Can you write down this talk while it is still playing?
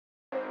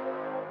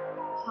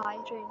Hi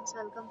friends,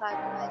 welcome back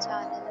to my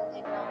channel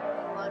and now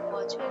you are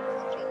watching a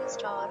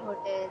 3-star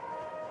hotel.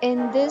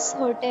 In this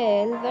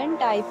hotel, one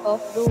type of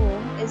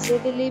room is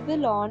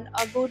available on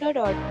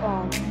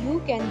agoda.com.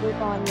 You can book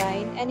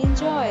online and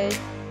enjoy it.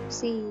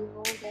 See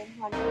more than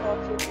 100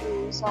 of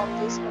reviews of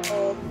this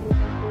hotel. You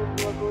can go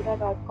to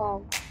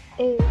agoda.com.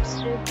 Its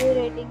review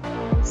rating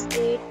is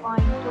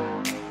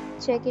 8.2.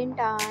 Check-in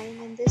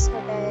time in this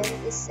hotel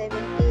is 7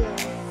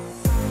 a.m.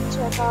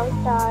 Check-out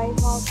time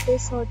of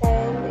this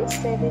hotel is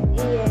 7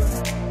 a.m.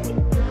 If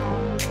you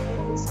have visited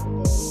this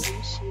hotel,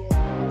 please share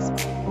your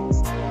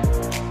experience in the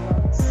comment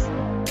box.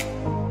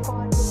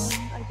 For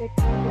booking or get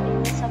more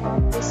details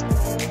about this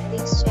hotel,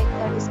 please check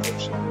the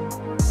description.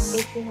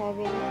 If you have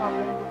any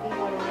problem booking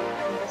or room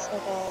in this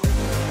hotel, you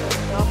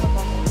can drop a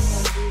comment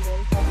and we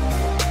will help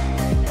you.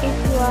 If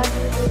you are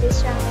new to this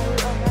channel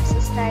or not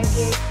subscribed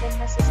yet, then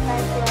must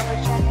subscribe to our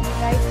channel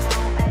right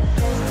now and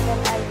press the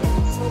bell icon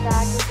so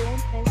that you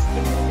don't miss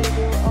any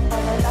video of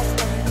our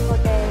upcoming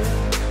hotel.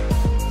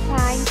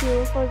 Thank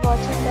you for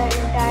watching the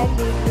entire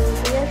video.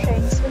 Dear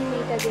friends, will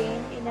meet again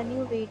in a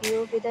new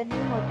video with a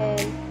new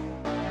hotel.